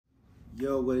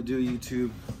Yo, what it do,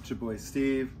 YouTube? It's your boy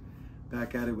Steve,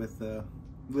 back at it with a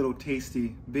little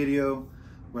tasty video.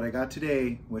 What I got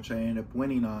today, which I ended up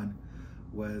winning on,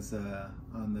 was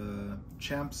on the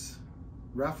Champs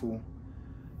raffle.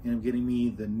 Ended up getting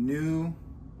me the new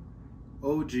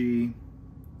OG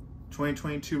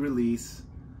 2022 release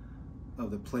of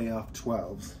the Playoff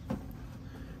 12s.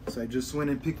 So I just went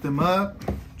and picked them up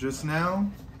just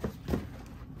now.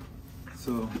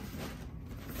 So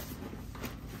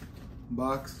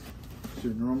box is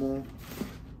your normal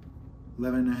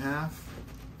 11.5.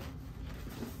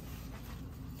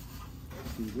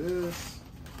 See this.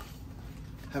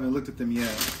 Haven't looked at them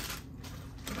yet.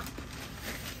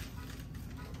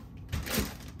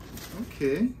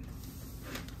 Okay.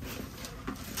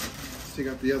 Let's take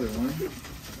out the other one.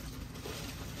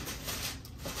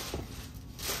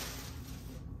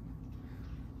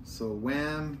 So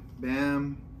Wham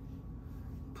Bam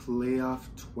Playoff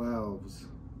 12s.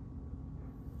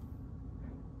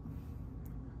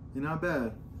 They're not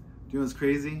bad. You know what's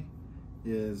crazy?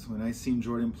 Is when I seen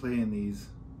Jordan play in these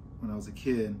when I was a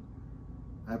kid,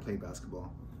 I played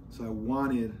basketball. So I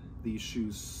wanted these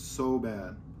shoes so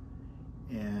bad.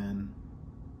 And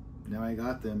now I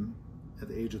got them at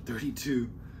the age of 32.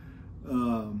 I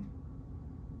don't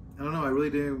know, I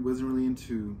wasn't really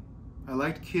into, I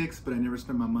liked kicks, but I never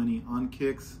spent my money on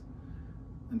kicks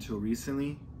until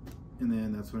recently. And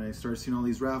then that's when I started seeing all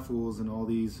these raffles and all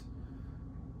these,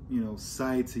 you know,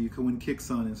 sites that you can win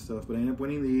kicks on and stuff. But I ended up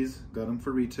winning these, got them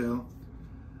for retail.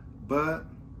 But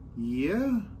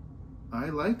yeah, I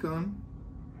like them.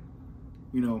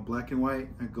 You know, black and white,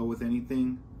 I go with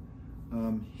anything.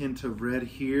 Hint of red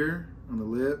here on the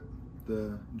lip,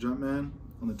 the Jumpman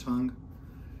on the tongue.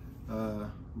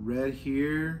 Red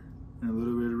here, and a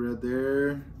little bit of red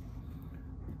there.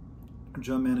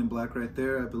 Jumpman in black right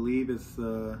there. I believe it's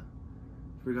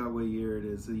forgot what year it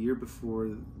is. The year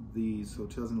before these, so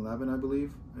 2011, I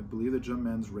believe. I believe the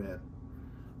Jumpman's red.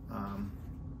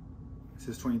 It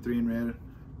says 23 in red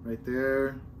right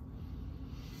there.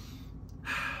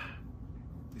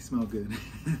 They smell good.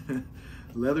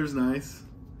 Leather's nice.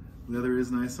 Leather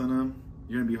is nice on them.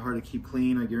 You're gonna be hard to keep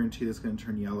clean. I guarantee it's gonna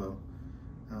turn yellow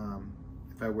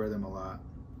if I wear them a lot.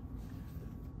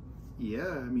 Yeah,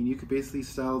 I mean, you could basically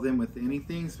style them with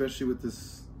anything, especially with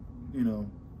this, you know,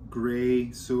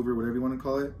 gray, silver, whatever you want to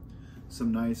call it.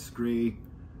 Some nice gray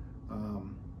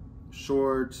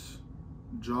shorts,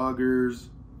 joggers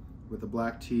with a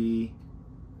black tee.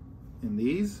 And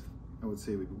these, I would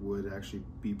say would actually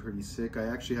be pretty sick. I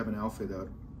actually have an outfit that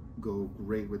would go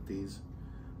great with these.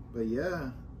 But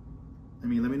yeah, I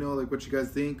mean, let me know like what you guys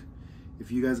think.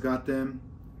 If you guys got them,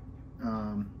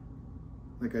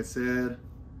 like I said,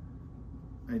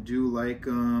 I do like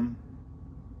them.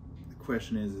 The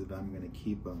question is if I'm gonna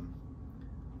keep them.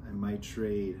 I might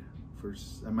trade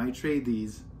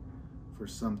these for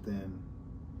something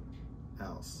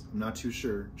else. I'm not too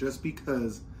sure, just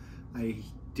because I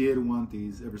did want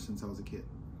these ever since I was a kid.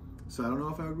 So I don't know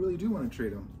if I really do want to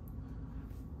trade them,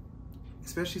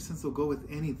 especially since they'll go with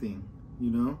anything, you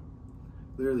know,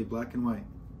 literally black and white,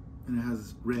 and it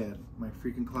has red. My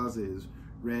freaking closet is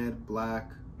red,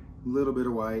 black, a little bit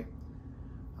of white.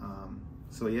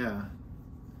 So yeah,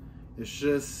 it's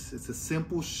a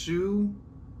simple shoe,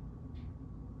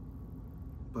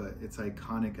 but it's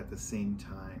iconic at the same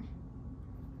time.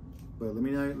 But let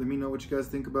me know what you guys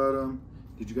think about them.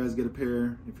 Did you guys get a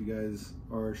pair? If you guys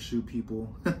are shoe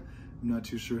people, I'm not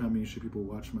too sure how many shoe people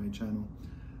watch my channel.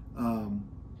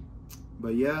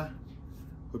 But yeah,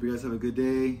 hope you guys have a good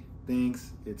day.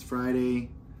 Thanks. It's Friday,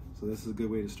 so this is a good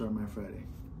way to start my Friday.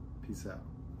 Peace out.